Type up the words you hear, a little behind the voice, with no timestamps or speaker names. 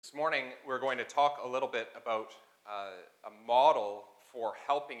This morning, we're going to talk a little bit about a model for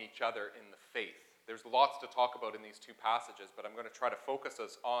helping each other in the faith. There's lots to talk about in these two passages, but I'm going to try to focus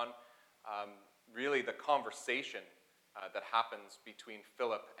us on really the conversation that happens between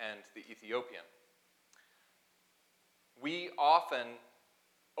Philip and the Ethiopian. We often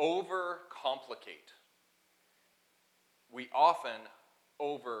overcomplicate. We often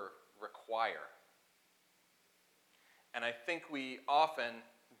over-require. And I think we often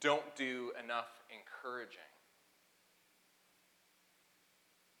don't do enough encouraging.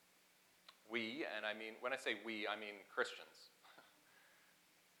 We, and I mean, when I say we, I mean Christians.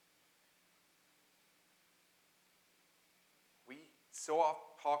 We so often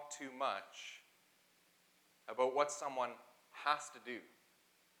talk too much about what someone has to do,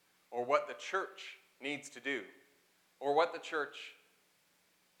 or what the church needs to do, or what the church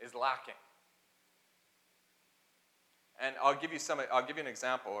is lacking. And I'll give you an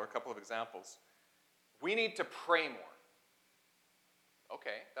example, or a couple of examples. We need to pray more.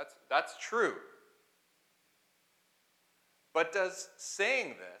 Okay, that's true. But does saying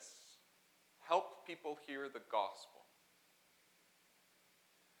this help people hear the gospel?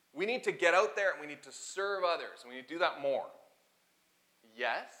 We need to get out there and we need to serve others, and we need to do that more.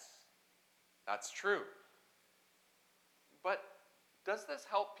 Yes, that's true. But does this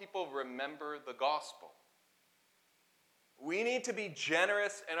help people remember the gospel? We need to be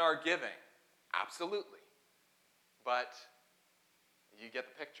generous in our giving. Absolutely. But you get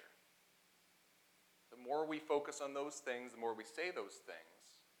the picture. The more we focus on those things, the more we say those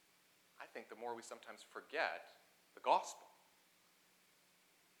things, I think the more we sometimes forget the gospel.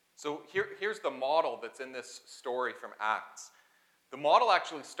 So here's the model that's in this story from Acts. The model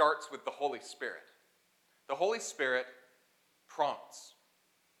actually starts with the Holy Spirit. The Holy Spirit prompts.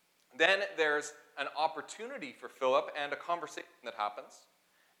 Then there's an opportunity for Philip and a conversation that happens.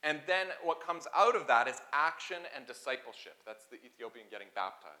 And then what comes out of that is action and discipleship. That's the Ethiopian getting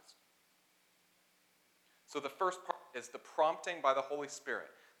baptized. So the first part is the prompting by the Holy Spirit.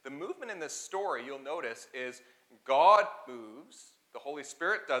 The movement in this story, you'll notice, is God moves, the Holy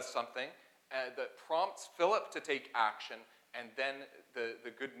Spirit does something that prompts Philip to take action, and then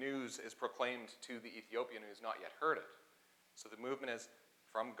the good news is proclaimed to the Ethiopian who has not yet heard it. So the movement is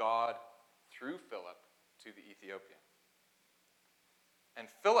from God through Philip to the Ethiopian. And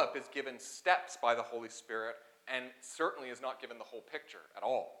Philip is given steps by the Holy Spirit and certainly is not given the whole picture at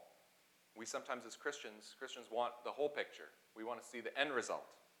all. We sometimes as Christians want the whole picture. We want to see the end result.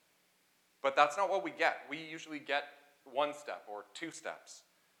 But that's not what we get. We usually get one step or two steps.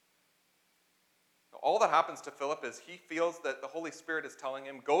 All that happens to Philip is he feels that the Holy Spirit is telling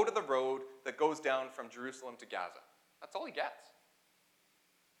him, go to the road that goes down from Jerusalem to Gaza. That's all he gets.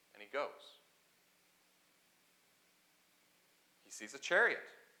 And he goes. He sees a chariot.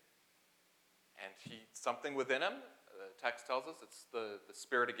 And something within him, the text tells us it's the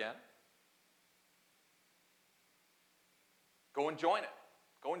Spirit again. Go and join it.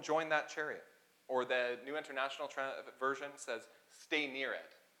 Go and join that chariot. Or the New International Version says, stay near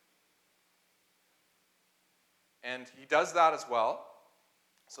it. And he does that as well.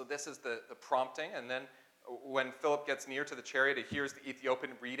 So this is the prompting. And then when Philip gets near to the chariot, he hears the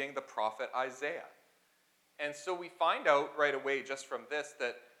Ethiopian reading the prophet Isaiah. And so we find out right away just from this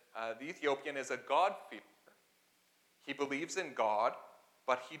that the Ethiopian is a God-fearer. He believes in God,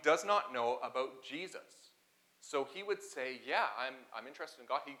 but he does not know about Jesus. So he would say, yeah, I'm interested in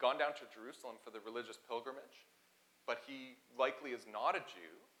God. He'd gone down to Jerusalem for the religious pilgrimage, but he likely is not a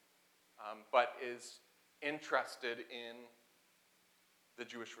Jew, but is interested in the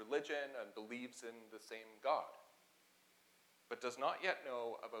Jewish religion and believes in the same God, but does not yet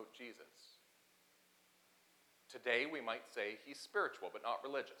know about Jesus. Today, we might say he's spiritual, but not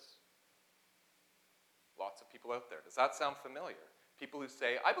religious. Lots of people out there. Does that sound familiar? People who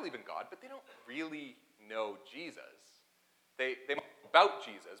say, I believe in God, but they don't really know Jesus. They know about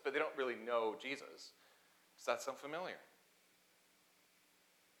Jesus, but they don't really know Jesus. Does that sound familiar?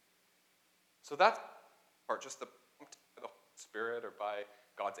 So that's part, just the Holy Spirit or by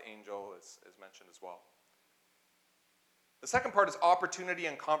God's angel is mentioned as well. The second part is opportunity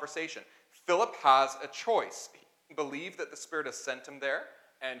and conversation. Philip has a choice. He can believe that the Spirit has sent him there,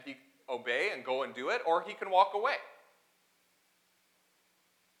 and he can obey and go and do it, or he can walk away.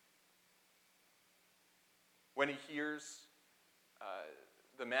 When he hears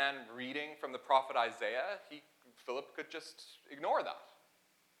the man reading from the prophet Isaiah, Philip could just ignore that.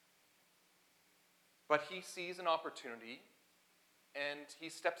 But he sees an opportunity, and he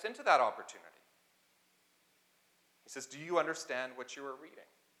steps into that opportunity. He says, do you understand what you are reading?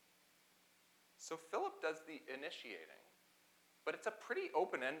 So Philip does the initiating, but it's a pretty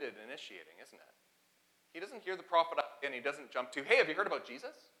open-ended initiating, isn't it? He doesn't hear the prophet and he doesn't jump to, hey, have you heard about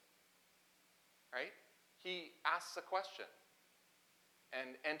Jesus? Right? He asks a question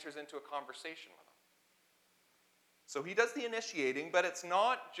and enters into a conversation with him. So he does the initiating, but it's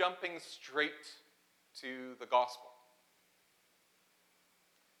not jumping straight to the gospel.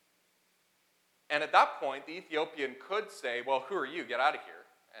 And at that point, the Ethiopian could say, well, who are you? Get out of here.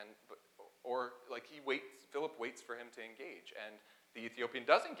 Or like Philip waits for him to engage. And the Ethiopian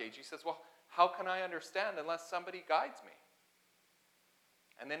does engage. He says, well, how can I understand unless somebody guides me?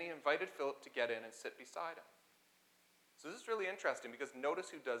 And then he invited Philip to get in and sit beside him. So this is really interesting because notice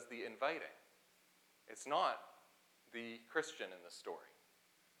who does the inviting. It's not the Christian in the story,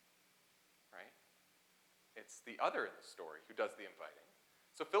 right? It's the other in the story who does the inviting.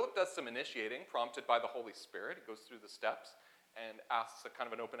 So Philip does some initiating, prompted by the Holy Spirit. He goes through the steps and asks a kind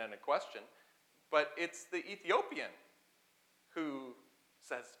of an open-ended question. But it's the Ethiopian who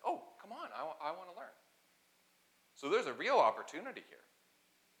says, oh, come on, I want to learn. So there's a real opportunity here.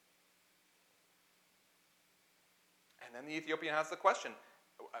 And then the Ethiopian has the question,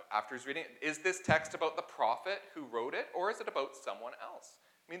 after he's reading it, is this text about the prophet who wrote it, or is it about someone else?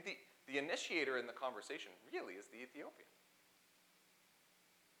 I mean, the initiator in the conversation really is the Ethiopian.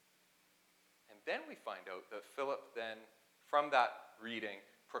 And then we find out that Philip then, from that reading,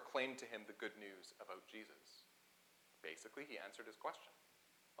 proclaimed to him the good news about Jesus. Basically, he answered his question.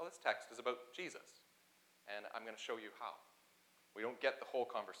 Well, this text is about Jesus, and I'm going to show you how. We don't get the whole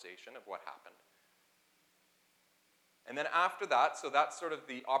conversation of what happened. And then after that, so that's sort of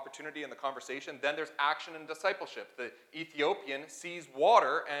the opportunity in the conversation, then there's action and discipleship. The Ethiopian sees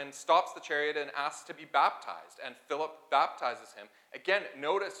water and stops the chariot and asks to be baptized, and Philip baptizes him. Again,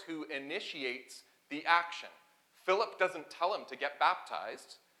 notice who initiates the action. Philip doesn't tell him to get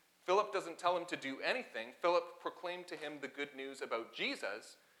baptized. Philip doesn't tell him to do anything. Philip proclaimed to him the good news about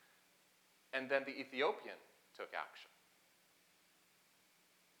Jesus, and then the Ethiopian took action.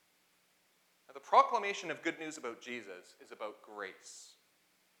 Now, the proclamation of good news about Jesus is about grace.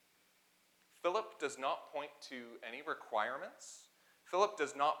 Philip does not point to any requirements. Philip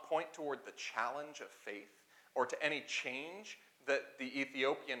does not point toward the challenge of faith or to any change that the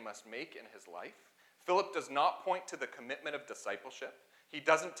Ethiopian must make in his life. Philip does not point to the commitment of discipleship. He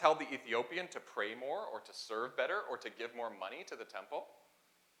doesn't tell the Ethiopian to pray more or to serve better or to give more money to the temple.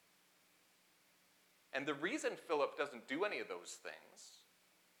 And the reason Philip doesn't do any of those things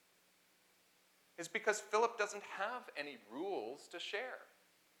is because Philip doesn't have any rules to share.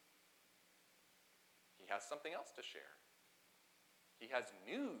 He has something else to share. He has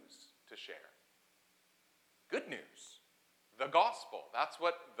news to share. Good news. The gospel. That's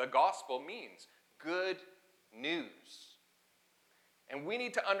what the gospel means. Good news. And we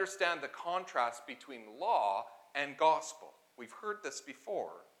need to understand the contrast between law and gospel. We've heard this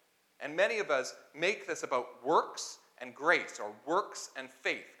before. And many of us make this about works and grace, or works and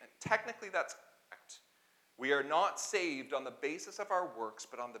faith. And technically that's correct. We are not saved on the basis of our works,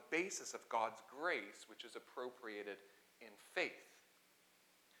 but on the basis of God's grace, which is appropriated in faith.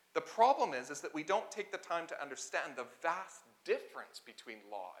 The problem is that we don't take the time to understand the vast difference between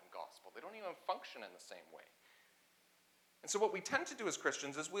law and gospel. They don't even function in the same way. And so what we tend to do as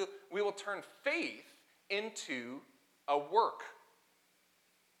Christians is we will turn faith into a work.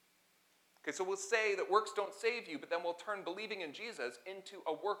 Okay, so we'll say that works don't save you, but then we'll turn believing in Jesus into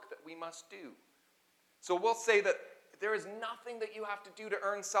a work that we must do. So we'll say that there is nothing that you have to do to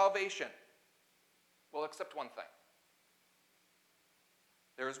earn salvation. Well, except one thing.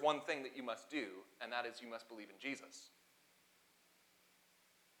 There is one thing that you must do, and that is you must believe in Jesus.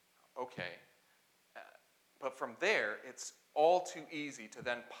 Okay. But from there, it's all too easy to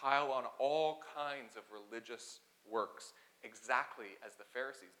then pile on all kinds of religious works, exactly as the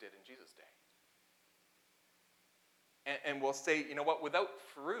Pharisees did in Jesus' day. And we'll say, you know what, without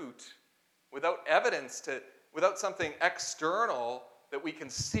fruit, without evidence, without something external that we can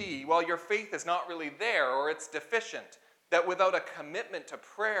see, well, your faith is not really there, or it's deficient. That without a commitment to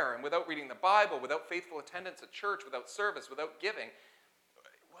prayer, and without reading the Bible, without faithful attendance at church, without service, without giving,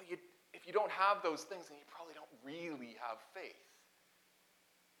 well, if you don't have those things, then you probably don't really have faith.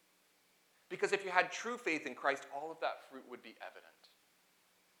 Because if you had true faith in Christ, all of that fruit would be evident.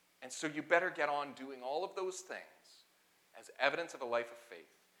 And so you better get on doing all of those things as evidence of a life of faith.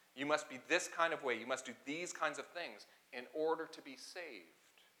 You must be this kind of way. You must do these kinds of things in order to be saved.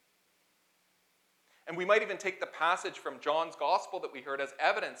 And we might even take the passage from John's Gospel that we heard as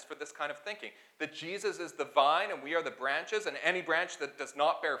evidence for this kind of thinking. That Jesus is the vine and we are the branches, and any branch that does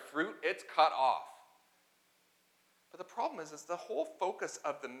not bear fruit, it's cut off. But the problem is the whole focus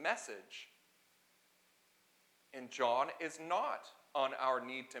of the message in John is not on our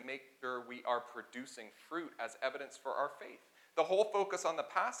need to make sure we are producing fruit as evidence for our faith. The whole focus on the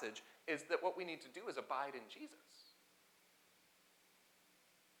passage is that what we need to do is abide in Jesus.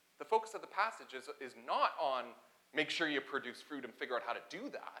 The focus of the passage is not on make sure you produce fruit and figure out how to do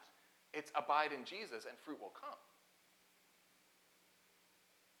that. It's abide in Jesus and fruit will come.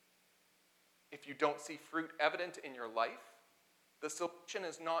 If you don't see fruit evident in your life, the solution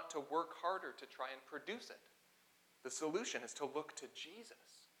is not to work harder to try and produce it. The solution is to look to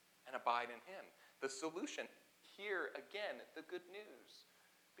Jesus and abide in him. The solution, here again, the good news,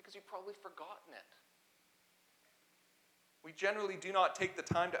 because you've probably forgotten it. We generally do not take the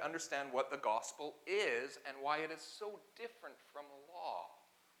time to understand what the gospel is and why it is so different from law.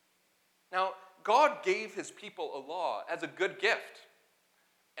 Now, God gave his people a law as a good gift.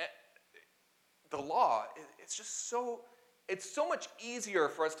 The law, it's so much easier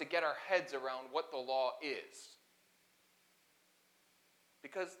for us to get our heads around what the law is.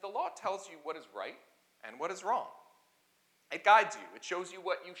 Because the law tells you what is right and what is wrong. It guides you. It shows you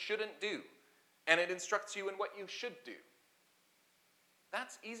what you shouldn't do. And it instructs you in what you should do.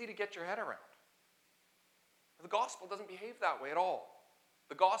 That's easy to get your head around. The gospel doesn't behave that way at all.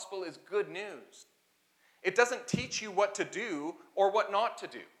 The gospel is good news. It doesn't teach you what to do or what not to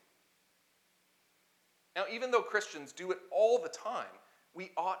do. Now, even though Christians do it all the time,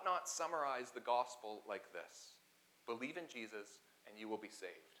 we ought not summarize the gospel like this. Believe in Jesus and you will be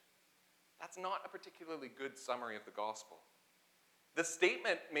saved. That's not a particularly good summary of the gospel. The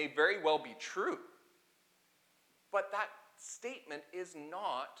statement may very well be true, but that statement is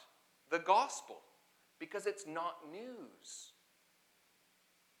not the gospel because it's not news.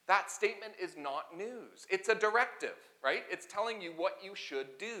 That statement is not news. It's a directive, right? It's telling you what you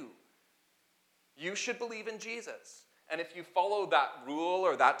should do. You should believe in Jesus. And if you follow that rule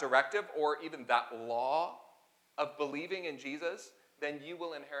or that directive or even that law of believing in Jesus, then you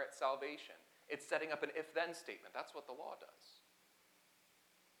will inherit salvation. It's setting up an if-then statement. That's what the law does.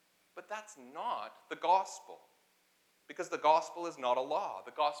 But that's not the gospel. Because the gospel is not a law.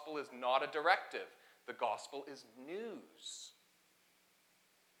 The gospel is not a directive. The gospel is news.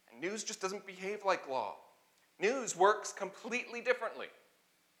 And news just doesn't behave like law. News works completely differently.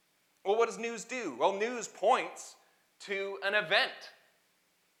 Well, what does news do? Well, news points to an event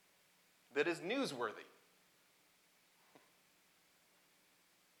that is newsworthy.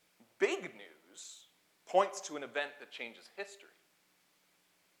 Big news points to an event that changes history.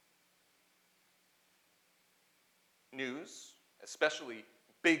 News, especially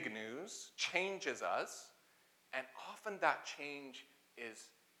big news, changes us, and often that change is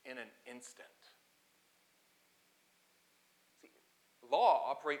in an instant. See, law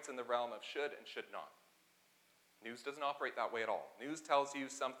operates in the realm of should and should not. News doesn't operate that way at all. News tells you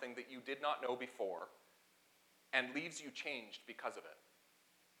something that you did not know before and leaves you changed because of it.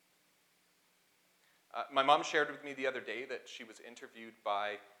 My mom shared with me the other day that she was interviewed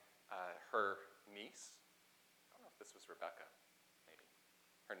by her niece. I don't know if this was Rebecca, maybe.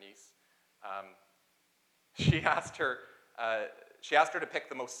 Her niece. She asked her to pick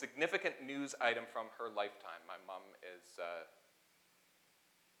the most significant news item from her lifetime. My mom is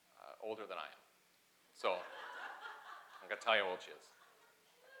older than I am. So I'm going to tell you how old she is.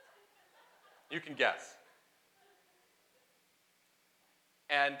 You can guess.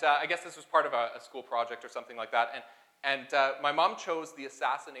 And I guess this was part of a school project or something like that. And my mom chose the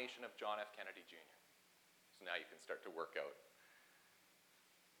assassination of John F. Kennedy Jr. So now you can start to work out.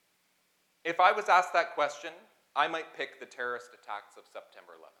 If I was asked that question, I might pick the terrorist attacks of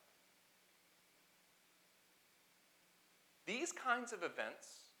September 11th. These kinds of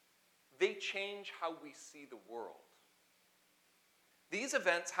events, they change how we see the world. These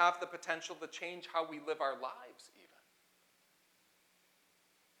events have the potential to change how we live our lives, even.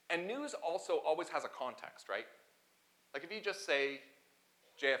 And news also always has a context, right? Like if you just say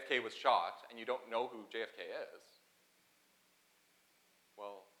JFK was shot and you don't know who JFK is,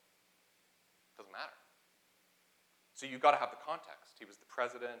 well, it doesn't matter. So you've got to have the context. He was the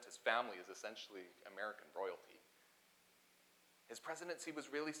president. His family is essentially American royalty. His presidency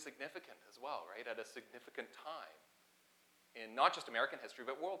was really significant as well, right? At a significant time in not just American history,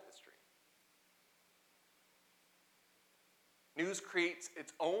 but world history. News creates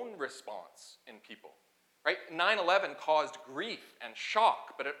its own response in people, right? 9/11 caused grief and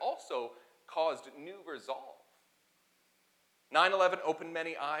shock, but it also caused new resolve. 9/11 opened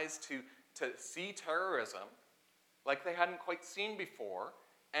many eyes to see terrorism like they hadn't quite seen before,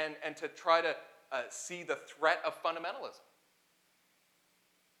 and to try to see the threat of fundamentalism.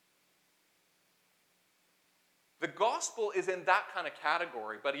 The gospel is in that kind of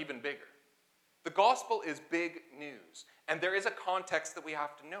category, but even bigger. The gospel is big news, and there is a context that we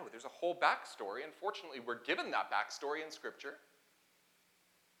have to know. There's a whole backstory. Unfortunately, we're given that backstory in Scripture.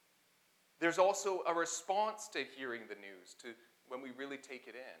 There's also a response to hearing the news, to when we really take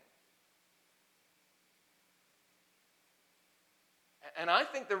it in. And I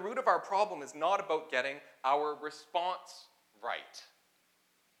think the root of our problem is not about getting our response right.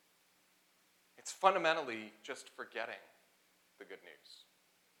 It's fundamentally just forgetting the good news.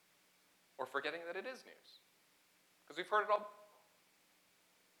 Or forgetting that it is news. Because we've heard it all.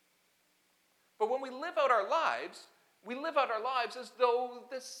 But when we live out our lives as though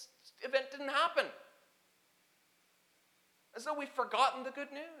this event didn't happen. As though we've forgotten the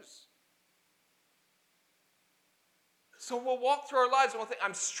good news. So we'll walk through our lives and we'll think,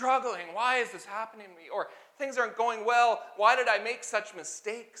 I'm struggling. Why is this happening to me? Or things aren't going well. Why did I make such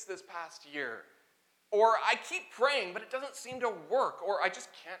mistakes this past year? Or I keep praying, but it doesn't seem to work. Or I just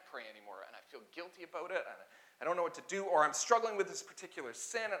can't pray anymore, and I feel guilty about it, and I don't know what to do. Or I'm struggling with this particular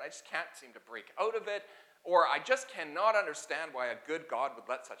sin, and I just can't seem to break out of it. Or I just cannot understand why a good God would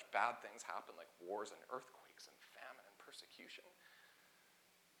let such bad things happen, like wars and earthquakes and famine and persecution.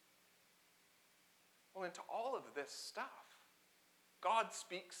 Well, into all of this stuff, God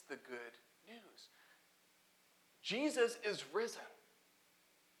speaks the good news. Jesus is risen.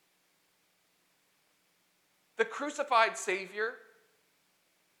 The crucified Savior,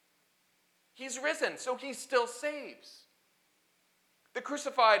 he's risen, so he still saves. The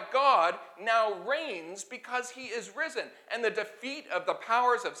crucified God now reigns because he is risen, and the defeat of the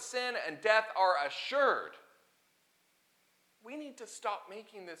powers of sin and death are assured. We need to stop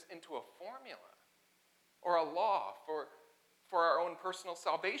making this into a formula or a law for our own personal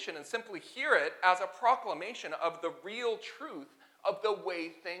salvation and simply hear it as a proclamation of the real truth of the way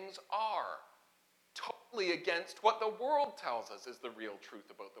things are. Totally against what the world tells us is the real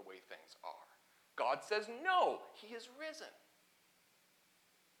truth about the way things are. God says, no, he is risen.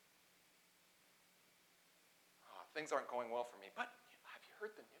 Oh, things aren't going well for me, but have you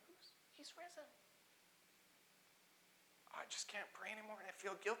heard the news? He's risen. I just can't pray anymore and I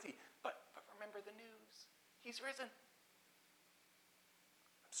feel guilty, but remember the news. He's risen.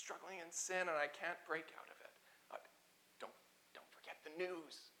 I'm struggling in sin and I can't break out of it. Don't forget the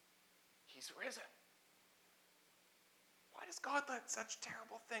news. He's risen. Why does God let such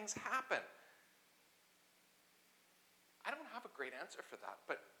terrible things happen? I don't have a great answer for that,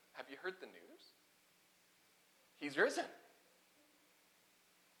 but have you heard the news? He's risen.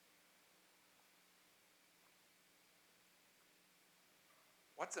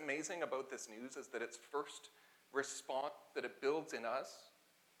 What's amazing about this news is that its first response that it builds in us,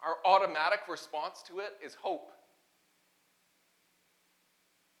 our automatic response to it is hope.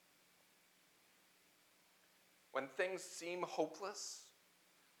 When things seem hopeless,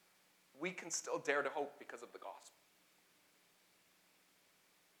 we can still dare to hope because of the gospel.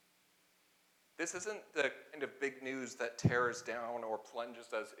 This isn't the kind of big news that tears down or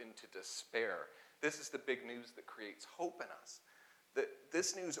plunges us into despair. This is the big news that creates hope in us. That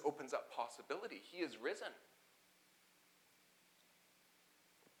this news opens up possibility. He is risen.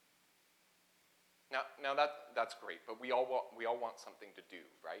 Now that's great, but we all want something to do,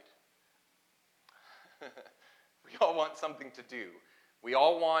 right? We all want something to do. We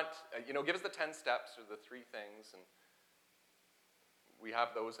all want, give us the 10 steps or the 3 things, and we have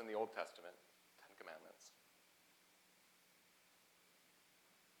those in the Old Testament, 10 Commandments.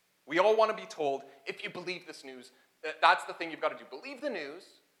 We all want to be told, if you believe this news, that's the thing you've got to do. Believe the news,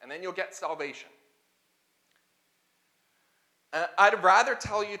 and then you'll get salvation. I'd rather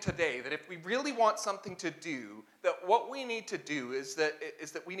tell you today that if we really want something to do, that what we need to do is that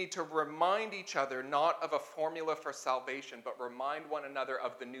we need to remind each other not of a formula for salvation, but remind one another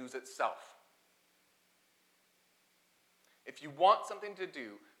of the news itself. If you want something to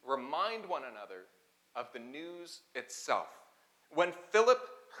do, remind one another of the news itself. When Philip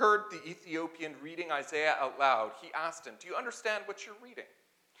heard the Ethiopian reading Isaiah out loud, he asked him, "Do you understand what you're reading?"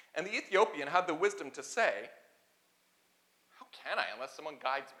 And the Ethiopian had the wisdom to say, "How can I unless someone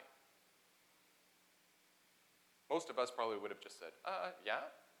guides me?" Most of us probably would have just said, yeah,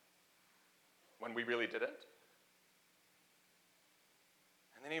 when we really didn't.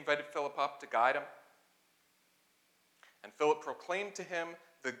 And then he invited Philip up to guide him. And Philip proclaimed to him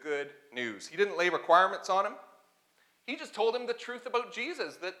the good news. He didn't lay requirements on him. He just told him the truth about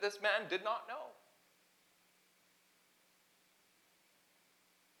Jesus that this man did not know.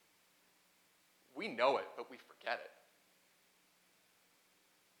 We know it, but we forget it.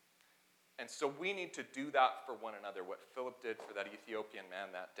 And so we need to do that for one another, what Philip did for that Ethiopian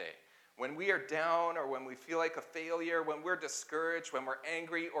man that day. When we are down or when we feel like a failure, when we're discouraged, when we're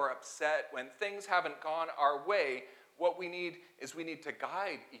angry or upset, when things haven't gone our way, what we need to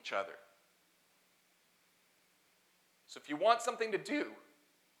guide each other. So if you want something to do,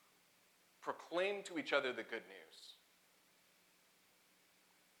 proclaim to each other the good news.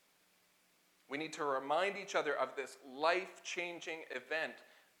 We need to remind each other of this life-changing event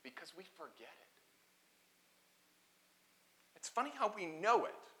because we forget it. It's funny how we know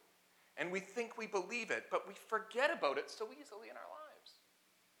it, and we think we believe it, but we forget about it so easily in our lives.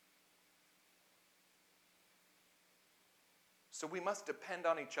 So we must depend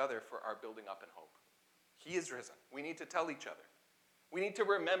on each other for our building up in hope. He is risen. We need to tell each other. We need to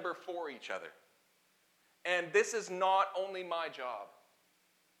remember for each other. And this is not only my job.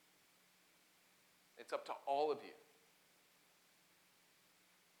 It's up to all of you.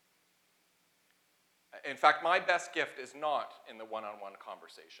 In fact, my best gift is not in the one-on-one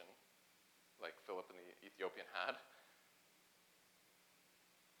conversation like Philip and the Ethiopian had.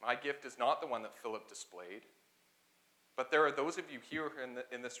 My gift is not the one that Philip displayed. But there are those of you here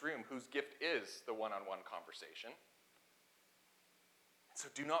in this room whose gift is the one-on-one conversation. So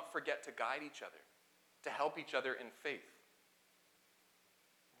do not forget to guide each other, to help each other in faith.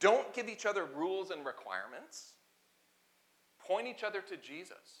 Don't give each other rules and requirements. Point each other to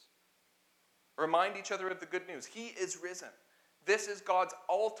Jesus. Remind each other of the good news. He is risen. This is God's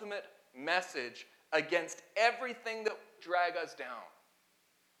ultimate message against everything that drag us down.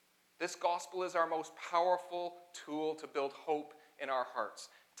 This gospel is our most powerful tool to build hope in our hearts.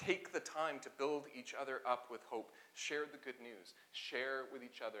 Take the time to build each other up with hope. Share the good news. Share with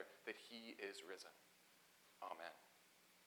each other that he is risen. Amen.